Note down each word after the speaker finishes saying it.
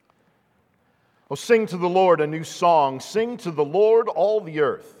Oh, sing to the Lord a new song. Sing to the Lord, all the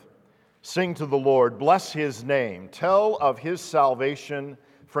earth. Sing to the Lord, bless his name. Tell of his salvation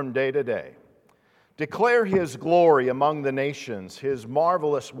from day to day. Declare his glory among the nations, his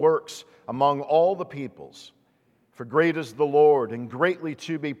marvelous works among all the peoples. For great is the Lord, and greatly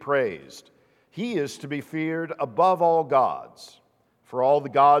to be praised. He is to be feared above all gods. For all the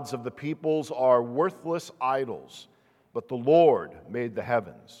gods of the peoples are worthless idols, but the Lord made the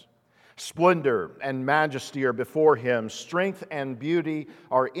heavens. Splendor and majesty are before him. Strength and beauty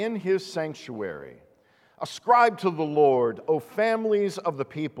are in his sanctuary. Ascribe to the Lord, O families of the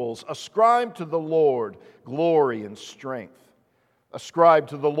peoples. Ascribe to the Lord glory and strength. Ascribe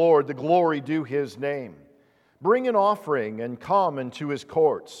to the Lord the glory due his name. Bring an offering and come into his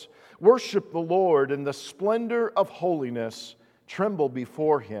courts. Worship the Lord in the splendor of holiness. Tremble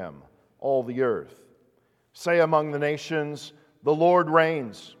before him, all the earth. Say among the nations, the Lord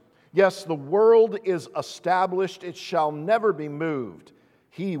reigns. Yes, the world is established, it shall never be moved.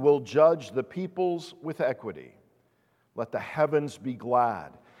 He will judge the peoples with equity. Let the heavens be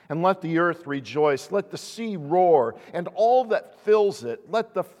glad, and let the earth rejoice. Let the sea roar, and all that fills it.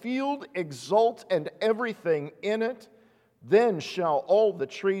 Let the field exult, and everything in it. Then shall all the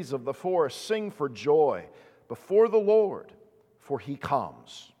trees of the forest sing for joy before the Lord, for he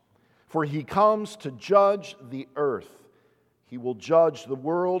comes. For he comes to judge the earth. He will judge the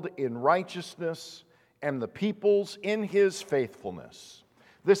world in righteousness and the peoples in his faithfulness.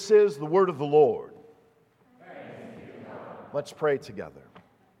 This is the word of the Lord. Let's pray together.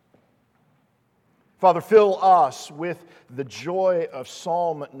 Father, fill us with the joy of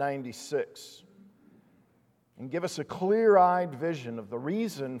Psalm 96 and give us a clear-eyed vision of the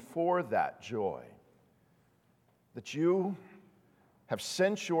reason for that joy, that you have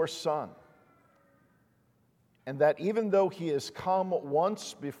sent your Son, and that even though he has come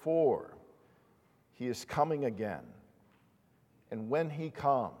once before, he is coming again. And when he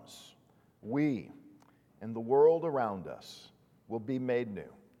comes, we and the world around us will be made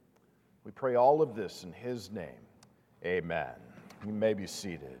new. We pray all of this in his name. Amen. You may be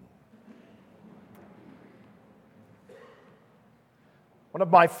seated. One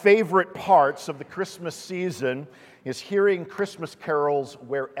of my favorite parts of the Christmas season is hearing Christmas carols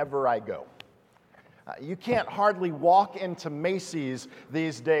wherever I go. You can't hardly walk into Macy's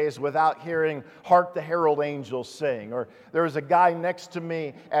these days without hearing Hark the Herald Angels sing. Or there was a guy next to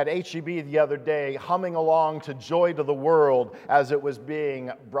me at H-E-B the other day humming along to Joy to the World as it was being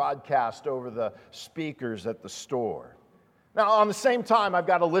broadcast over the speakers at the store. Now, on the same time, I've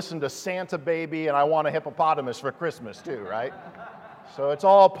got to listen to Santa Baby and I Want a Hippopotamus for Christmas too, right? So it's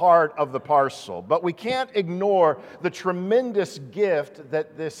all part of the parcel. But we can't ignore the tremendous gift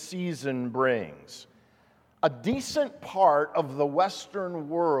that this season brings. A decent part of the Western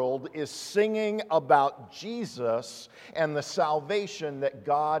world is singing about Jesus and the salvation that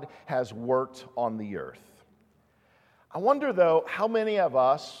God has worked on the earth. I wonder, though, how many of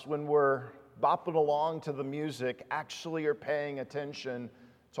us, when we're bopping along to the music, actually are paying attention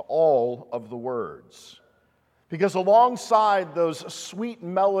to all of the words. Because alongside those sweet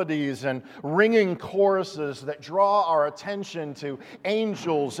melodies and ringing choruses that draw our attention to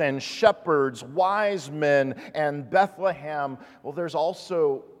angels and shepherds, wise men and Bethlehem, well, there's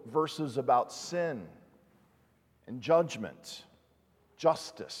also verses about sin and judgment,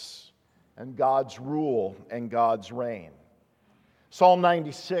 justice, and God's rule and God's reign. Psalm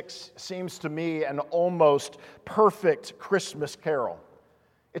 96 seems to me an almost perfect Christmas carol.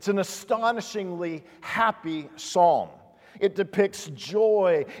 It's an astonishingly happy psalm. It depicts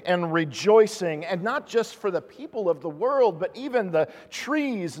joy and rejoicing, and not just for the people of the world, but even the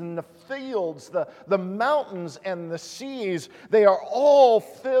trees and the fields, the mountains and the seas. They are all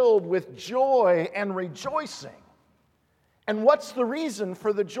filled with joy and rejoicing. And what's the reason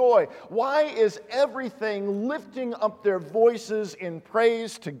for the joy? Why is everything lifting up their voices in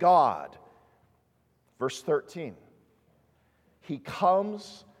praise to God? Verse 13. He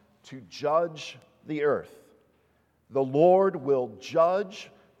comes to judge the earth. The Lord will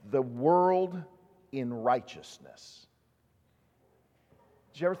judge the world in righteousness.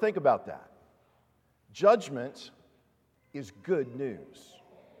 Did you ever think about that? Judgment is good news.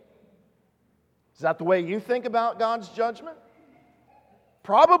 Is that the way you think about God's judgment?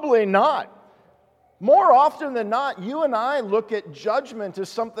 Probably not. More often than not, you and I look at judgment as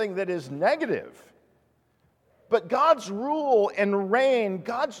something that is negative. But God's rule and reign,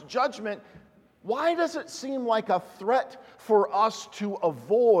 God's judgment, why does it seem like a threat for us to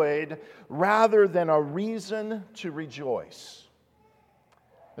avoid rather than a reason to rejoice?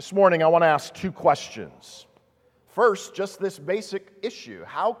 This morning I want to ask two questions. First, just this basic issue.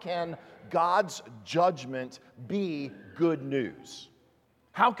 How can God's judgment be good news?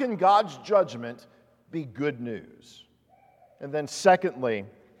 How can God's judgment be good news? And then secondly,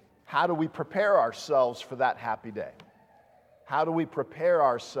 how do we prepare ourselves for that happy day? How do we prepare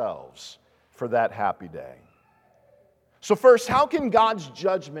ourselves for that happy day? So first, how can God's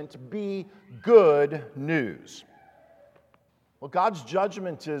judgment be good news? Well, God's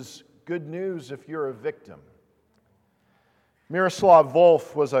judgment is good news if you're a victim. Miroslav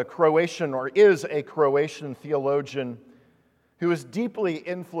Volf was a Croatian, or is a Croatian theologian who was deeply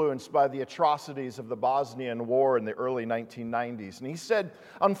influenced by the atrocities of the Bosnian War in the early 1990s. And he said,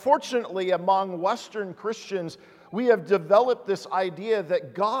 unfortunately, among Western Christians, we have developed this idea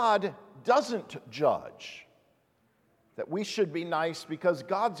that God doesn't judge, that we should be nice because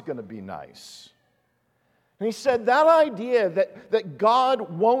God's going to be nice. And he said that idea that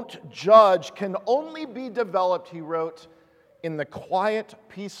God won't judge can only be developed, he wrote, in the quiet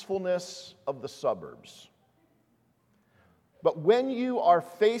peacefulness of the suburbs. But when you are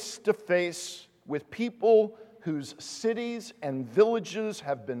face to face with people whose cities and villages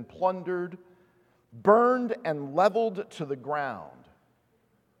have been plundered, burned and leveled to the ground,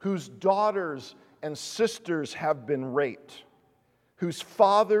 whose daughters and sisters have been raped, whose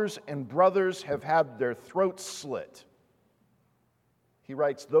fathers and brothers have had their throats slit, he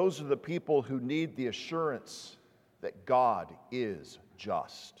writes, those are the people who need the assurance that God is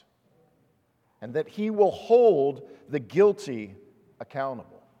just and that He will hold the guilty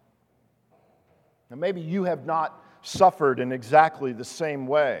accountable. Now, maybe you have not suffered in exactly the same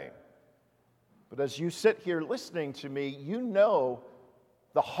way, but as you sit here listening to me, you know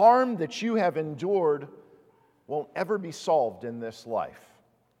the harm that you have endured won't ever be solved in this life.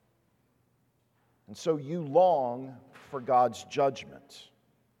 And so you long for God's judgment.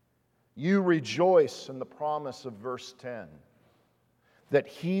 You rejoice in the promise of verse 10, that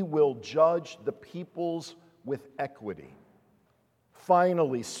He will judge the peoples with equity.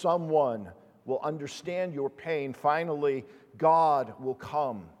 Finally, someone will understand your pain. Finally, God will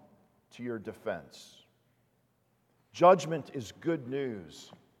come to your defense. Judgment is good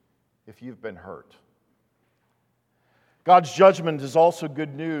news if you've been hurt. God's judgment is also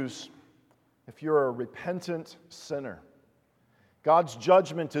good news if you're a repentant sinner. God's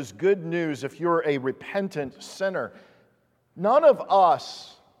judgment is good news if you're a repentant sinner. None of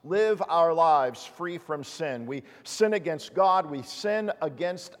us live our lives free from sin. We sin against God, we sin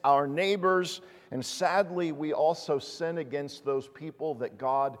against our neighbors, and sadly, we also sin against those people that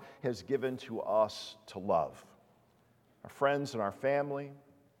God has given to us to love. Our friends and our family,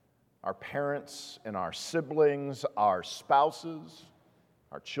 our parents and our siblings, our spouses,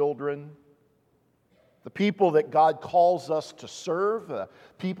 our children, the people that God calls us to serve, the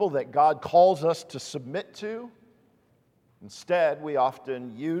people that God calls us to submit to. Instead, we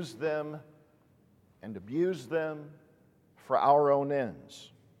often use them and abuse them for our own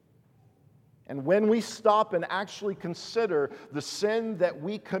ends. And when we stop and actually consider the sin that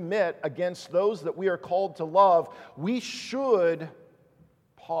we commit against those that we are called to love, we should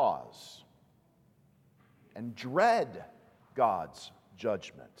pause and dread God's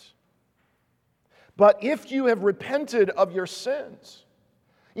judgment. But if you have repented of your sins,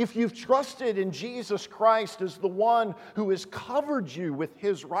 if you've trusted in Jesus Christ as the one who has covered you with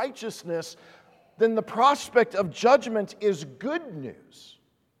His righteousness, then the prospect of judgment is good news,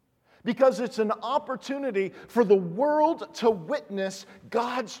 because it's an opportunity for the world to witness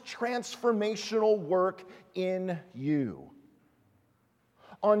God's transformational work in you.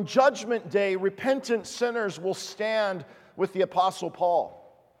 On Judgment Day, repentant sinners will stand with the Apostle Paul,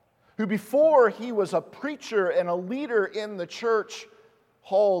 who before he was a preacher and a leader in the church,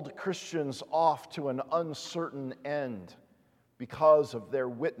 hauled Christians off to an uncertain end because of their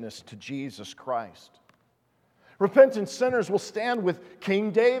witness to Jesus Christ. Repentant sinners will stand with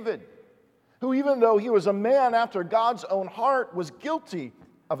King David, who even though he was a man after God's own heart, was guilty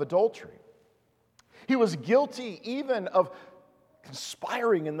of adultery. He was guilty even of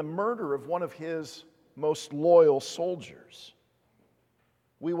conspiring in the murder of one of his most loyal soldiers.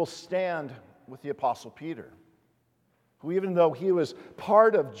 We will stand with the Apostle Peter, who even though he was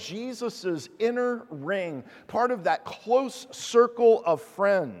part of Jesus' inner ring, part of that close circle of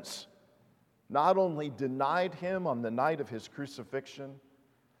friends, not only denied him on the night of his crucifixion,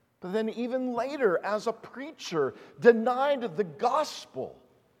 but then even later as a preacher denied the gospel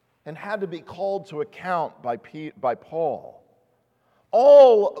and had to be called to account by Paul.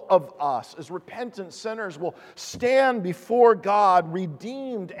 All of us as repentant sinners will stand before God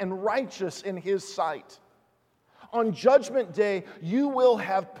redeemed and righteous in His sight. On Judgment Day, you will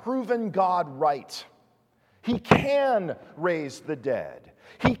have proven God right. He can raise the dead.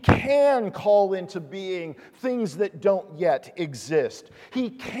 He can call into being things that don't yet exist. He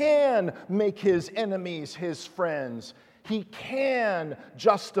can make his enemies his friends. He can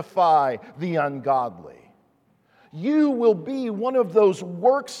justify the ungodly. You will be one of those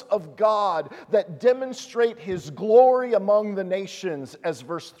works of God that demonstrate his glory among the nations, as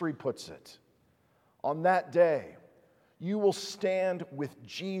verse 3 puts it. On that day, you will stand with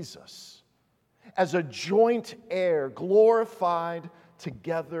Jesus as a joint heir, glorified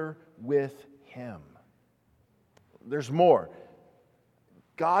together with him. There's more.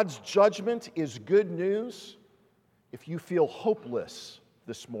 God's judgment is good news if you feel hopeless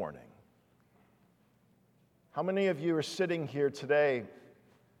this morning. How many of you are sitting here today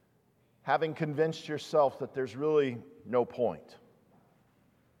having convinced yourself that there's really no point?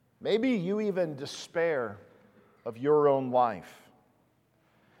 Maybe you even despair of your own life.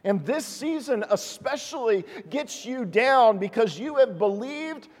 And this season especially gets you down because you have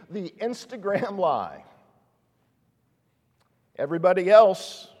believed the Instagram lie. Everybody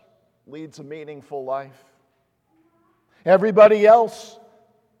else leads a meaningful life. Everybody else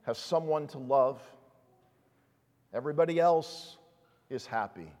has someone to love. Everybody else is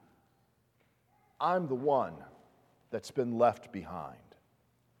happy. I'm the one that's been left behind.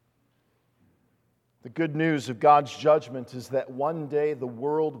 The good news of God's judgment is that one day the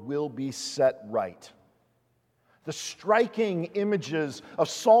world will be set right. The striking images of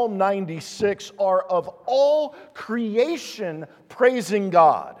Psalm 96 are of all creation praising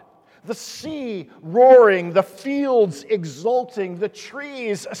God. The sea roaring, the fields exulting, the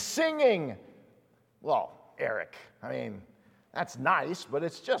trees singing. Well, Eric, that's nice, but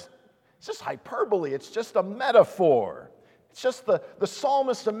it's just hyperbole. It's just a metaphor. It's just the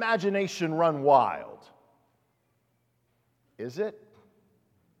psalmist's imagination run wild. Is it?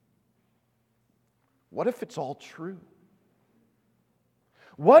 What if it's all true?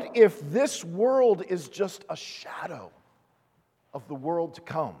 What if this world is just a shadow of the world to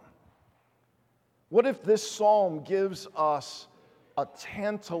come? What if this psalm gives us a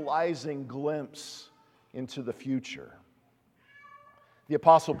tantalizing glimpse into the future? The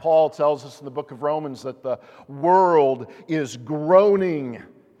Apostle Paul tells us in the book of Romans that the world is groaning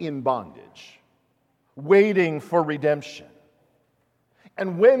in bondage, waiting for redemption.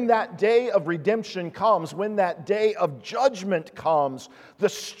 And when that day of redemption comes, when that day of judgment comes, the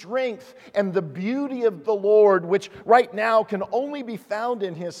strength and the beauty of the Lord, which right now can only be found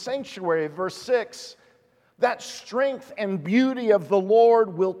in his sanctuary, verse 6, that strength and beauty of the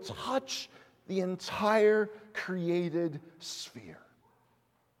Lord will touch the entire created sphere,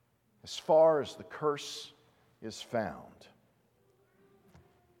 as far as the curse is found.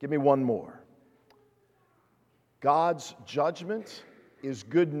 Give me one more. God's judgment is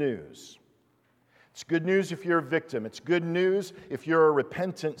good news. It's good news if you're a victim. It's good news if you're a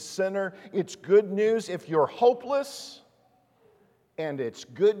repentant sinner. It's good news if you're hopeless. And it's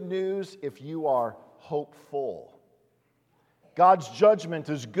good news if you are hopeful. God's judgment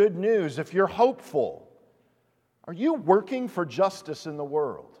is good news if you're hopeful. Are you working for justice in the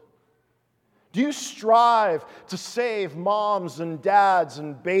world? Do you strive to save moms and dads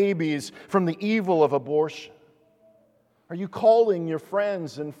and babies from the evil of abortion? Are you calling your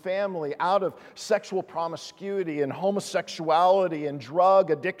friends and family out of sexual promiscuity and homosexuality and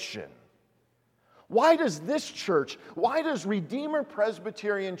drug addiction? Why does this church, why does Redeemer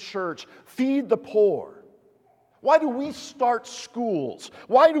Presbyterian Church feed the poor? Why do we start schools?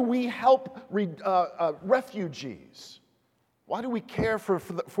 Why do we help refugees? Why do we care for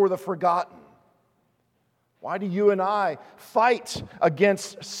the forgotten? Why do you and I fight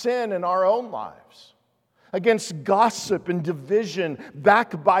against sin in our own lives? Against gossip and division,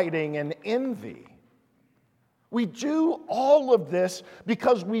 backbiting and envy? We do all of this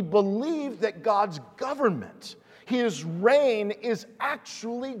because we believe that God's government, His reign, is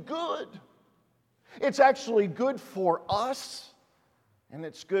actually good. It's actually good for us, and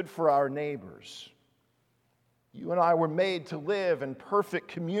it's good for our neighbors. You and I were made to live in perfect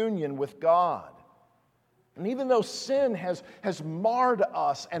communion with God. And even though sin has marred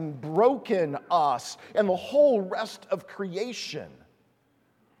us and broken us and the whole rest of creation,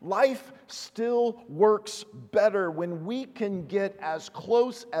 life still works better when we can get as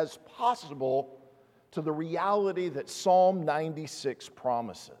close as possible to the reality that Psalm 96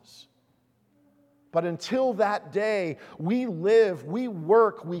 promises. But until that day, we live, we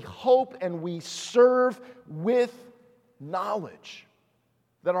work, we hope, and we serve with knowledge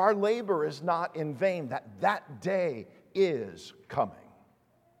that our labor is not in vain, that day is coming.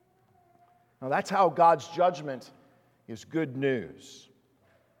 Now that's how God's judgment is good news.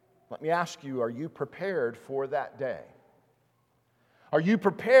 Let me ask you, are you prepared for that day? Are you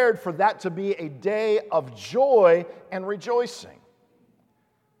prepared for that to be a day of joy and rejoicing?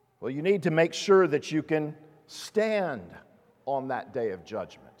 Well, you need to make sure that you can stand on that day of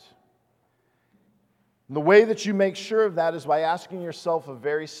judgment. And the way that you make sure of that is by asking yourself a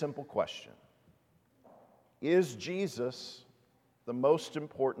very simple question. Is Jesus the most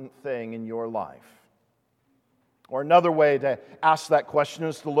important thing in your life? Or another way to ask that question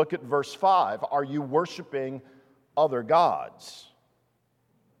is to look at verse 5. Are you worshiping other gods?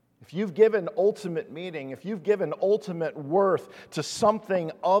 If you've given ultimate meaning, if you've given ultimate worth to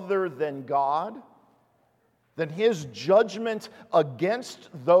something other than God, then His judgment against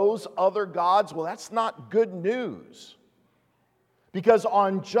those other gods, well, that's not good news. Because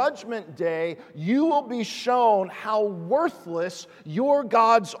on Judgment Day, you will be shown how worthless your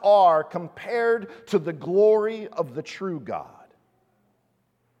gods are compared to the glory of the true God.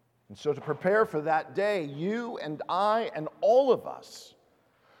 And so to prepare for that day, you and I and all of us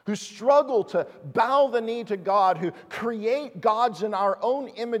who struggle to bow the knee to God, who create gods in our own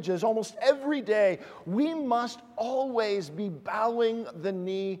images almost every day, we must always be bowing the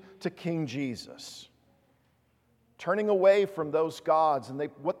knee to King Jesus. Turning away from those gods and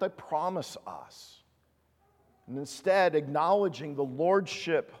what they promise us. And instead acknowledging the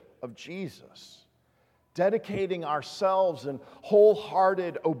lordship of Jesus. Dedicating ourselves in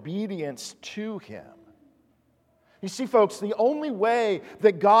wholehearted obedience to Him. You see, folks, the only way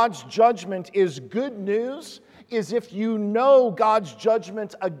that God's judgment is good news is if you know God's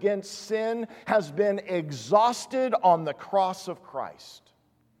judgment against sin has been exhausted on the cross of Christ.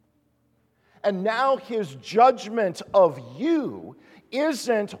 And now His judgment of you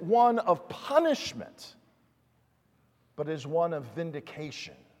isn't one of punishment, but is one of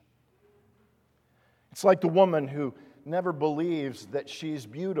vindication. It's like the woman who never believes that she's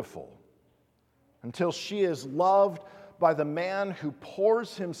beautiful until she is loved by the man who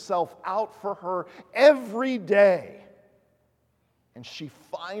pours himself out for her every day. And she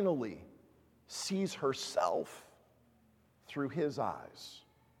finally sees herself through his eyes.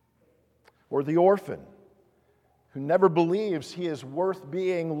 Or the orphan who never believes he is worth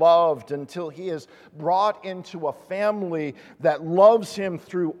being loved until he is brought into a family that loves him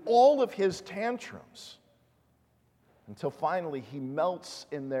through all of his tantrums. Until finally he melts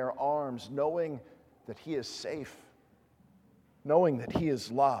in their arms, knowing that he is safe, knowing that he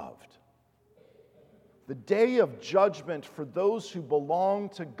is loved. The day of judgment for those who belong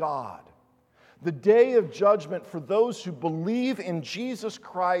to God, the day of judgment for those who believe in Jesus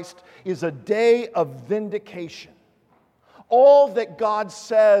Christ, is a day of vindication. All that God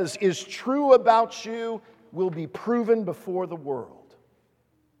says is true about you will be proven before the world.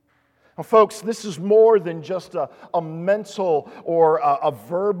 Now, folks, this is more than just a mental or a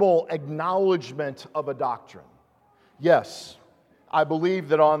verbal acknowledgement of a doctrine. Yes, I believe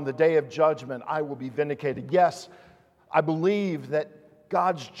that on the day of judgment I will be vindicated. Yes, I believe that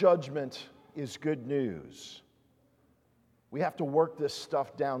God's judgment is good news. We have to work this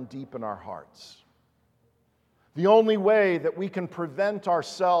stuff down deep in our hearts. The only way that we can prevent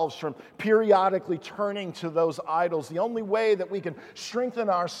ourselves from periodically turning to those idols, the only way that we can strengthen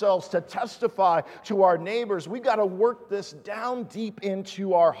ourselves to testify to our neighbors, we've got to work this down deep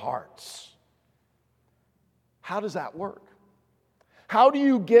into our hearts. How does that work? How do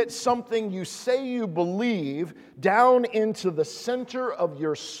you get something you say you believe down into the center of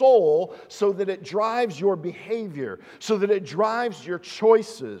your soul so that it drives your behavior, so that it drives your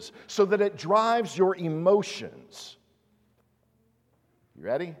choices, so that it drives your emotions? You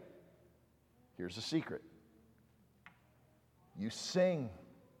ready? Here's a secret. You sing.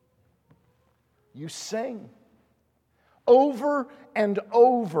 You sing. Over and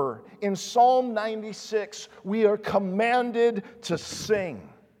over in Psalm 96, we are commanded to sing.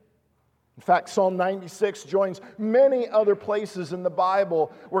 In fact, Psalm 96 joins many other places in the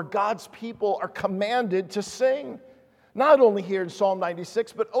Bible where God's people are commanded to sing. Not only here in Psalm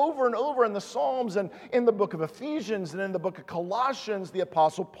 96, but over and over in the Psalms and in the book of Ephesians and in the book of Colossians, the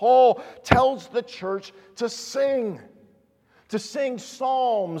Apostle Paul tells the church to sing. To sing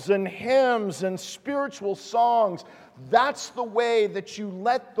psalms and hymns and spiritual songs. That's the way that you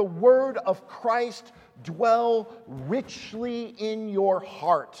let the word of Christ dwell richly in your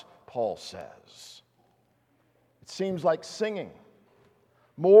heart, Paul says. It seems like singing,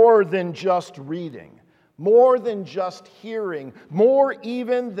 more than just reading, more than just hearing, more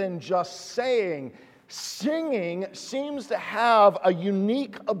even than just saying. Singing seems to have a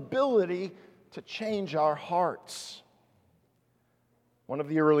unique ability to change our hearts. One of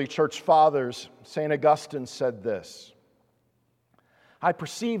the early church fathers, St. Augustine, said this: I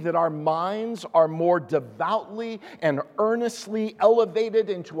perceive that our minds are more devoutly and earnestly elevated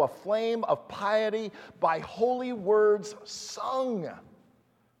into a flame of piety by holy words sung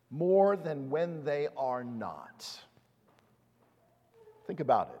more than when they are not. Think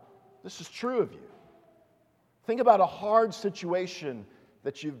about it. This is true of you. Think about a hard situation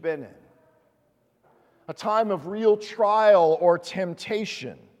that you've been in, a time of real trial or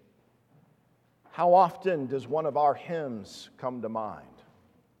temptation. How often does one of our hymns come to mind?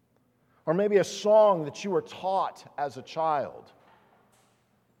 Or maybe a song that you were taught as a child.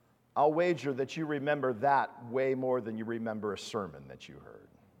 I'll wager that you remember that way more than you remember a sermon that you heard.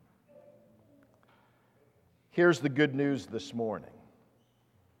 Here's the good news this morning.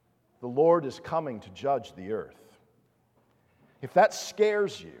 The Lord is coming to judge the earth. If that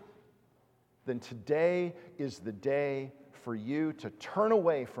scares you, then today is the day for you to turn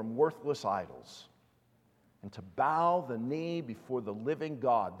away from worthless idols and to bow the knee before the living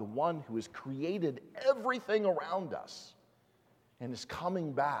God, the one who has created everything around us and is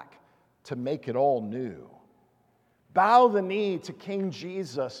coming back to make it all new. Bow the knee to King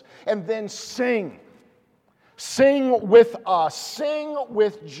Jesus and then sing. Sing with us, sing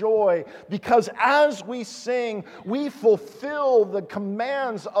with joy, because as we sing, we fulfill the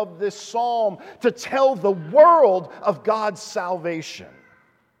commands of this psalm to tell the world of God's salvation.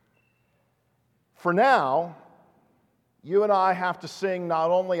 For now, you and I have to sing not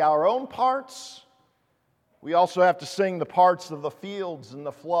only our own parts, we also have to sing the parts of the fields and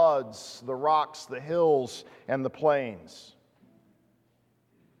the floods, the rocks, the hills, and the plains.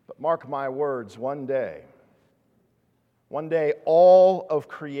 But mark my words, one day, all of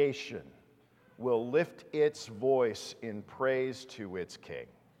creation will lift its voice in praise to its King.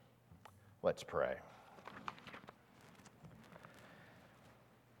 Let's pray.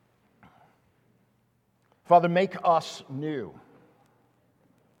 Father, make us new.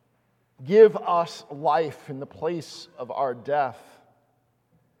 Give us life in the place of our death.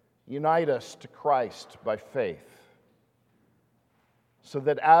 Unite us to Christ by faith, so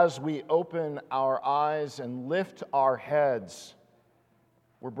that as we open our eyes and lift our heads,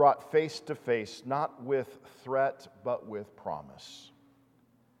 we're brought face to face, not with threat, but with promise.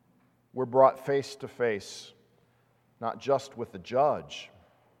 We're brought face to face, not just with the judge,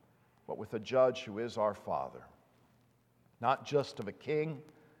 but with a judge who is our Father. Not just of a king,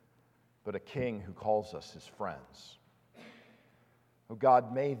 but a king who calls us his friends. Oh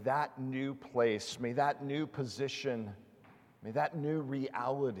God, may that new place, may that new position, may that new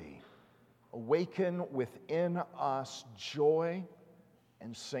reality awaken within us joy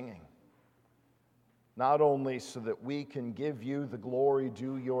and singing. Not only so that we can give you the glory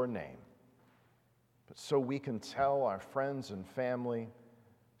due your name, but so we can tell our friends and family,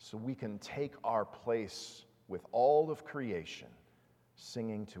 so we can take our place with all of creation,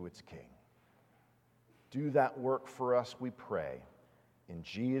 singing to its King. Do that work for us, we pray. In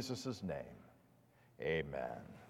Jesus' name, amen.